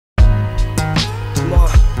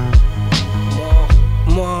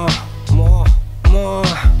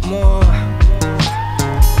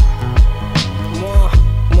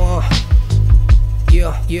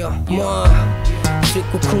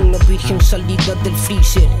Fresco con una virgen salida del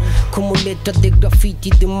freezer, como letras de graffiti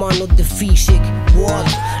de manos de Physic. What?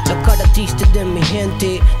 La cara triste de mi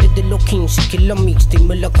gente, desde los 15 que la mixta y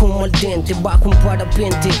me la como al dente. Bajo un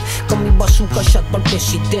parapente, con mi bazooka shot para el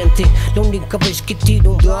presidente. La única vez que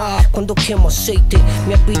tiro cuando quemo aceite.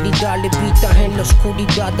 Mi habilidad levita en la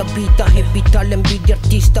oscuridad, habita, evita la envidia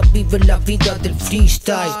artista, vive la vida del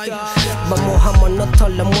freestyle. Vamos a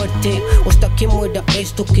matar la muerte, hasta que muera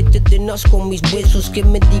esto, que te den asco mis huesos. Que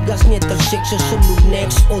me digas nieta, el sexo es solo un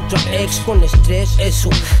ex, otra ex con estrés,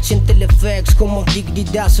 eso. Siente el effects como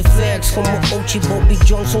dignidad effects, como Ochi Bobby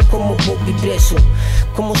Johnson, como Bobby preso.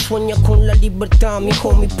 Como sueña con la libertad mi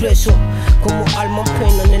homie preso. Como alma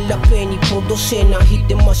pena en la pena y por docena. Y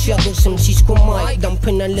demasiados MCs con Mike dan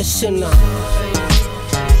pena en la escena.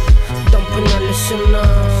 Dan pena en la escena.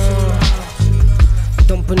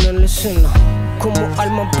 Dan pena en la escena. Como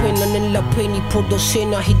alma pena en la pena y por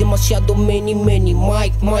docenas y demasiado many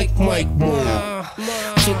Mike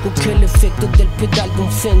Fico que el efecto del pedal de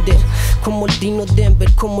un Fender, como el Dino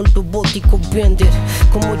Denver, como el robótico Bender,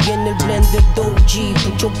 como llena el blender Doji,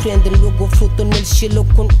 mucho prenden, luego floto en el cielo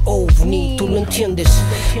con ovni, tú lo entiendes.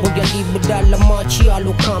 Voy a liberar la machi a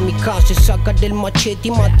los kamikaze, sacar del machete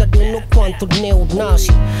y matar unos cuantos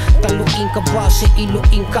neonazis. Están los incapaces y los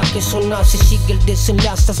incas que son nazis, sigue el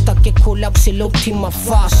desenlace hasta que colapse la última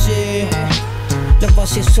fase. Las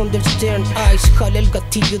bases son del Sterneis, jale el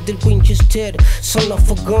gatillo del Winchester. Son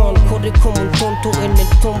of a gun, corre como un tonto en el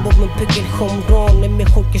tombo, me pegué el home run. Es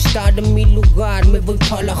mejor que estar en mi lugar, me voy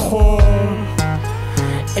pa' la home.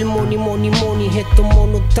 El money, estos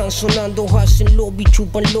monos están sonando, hacen lobby,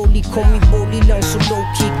 chupan loli con mi boli, lanzo low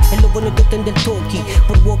kick. El lobo en el totem del toki,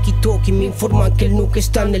 por walkie talkie me informan que el nuke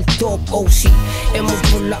está en el top. Oh sí, hemos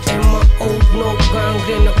por la Emma, oh no,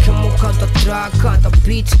 gangrena, quemo cada track, cada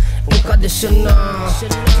beat, en cada escena.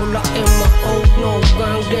 Por la Emma, oh no,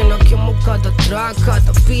 gangrena, quemo cada track,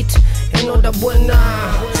 cada beat, enhorabuena.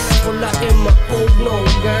 Por la Emma, oh no,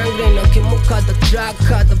 gangrena, quemo cada track,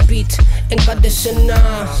 cada beat, en cada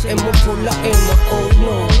escena. Hemos por la Emma, oh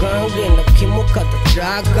no, gangrena, quemo cada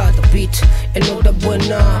track, cada beat,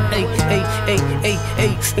 enhorabuena. Ey, ey, ey, ey,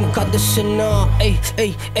 ey, en cada escena. Ey,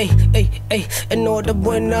 ey, ey, ey, ey,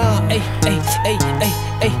 enhorabuena. Ey, ey, ey, ey,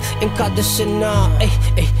 ey, en cada escena. Ey,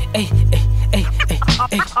 ey, ey, ey, ey, ey,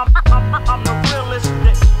 ey. I'm the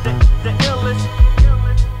realest.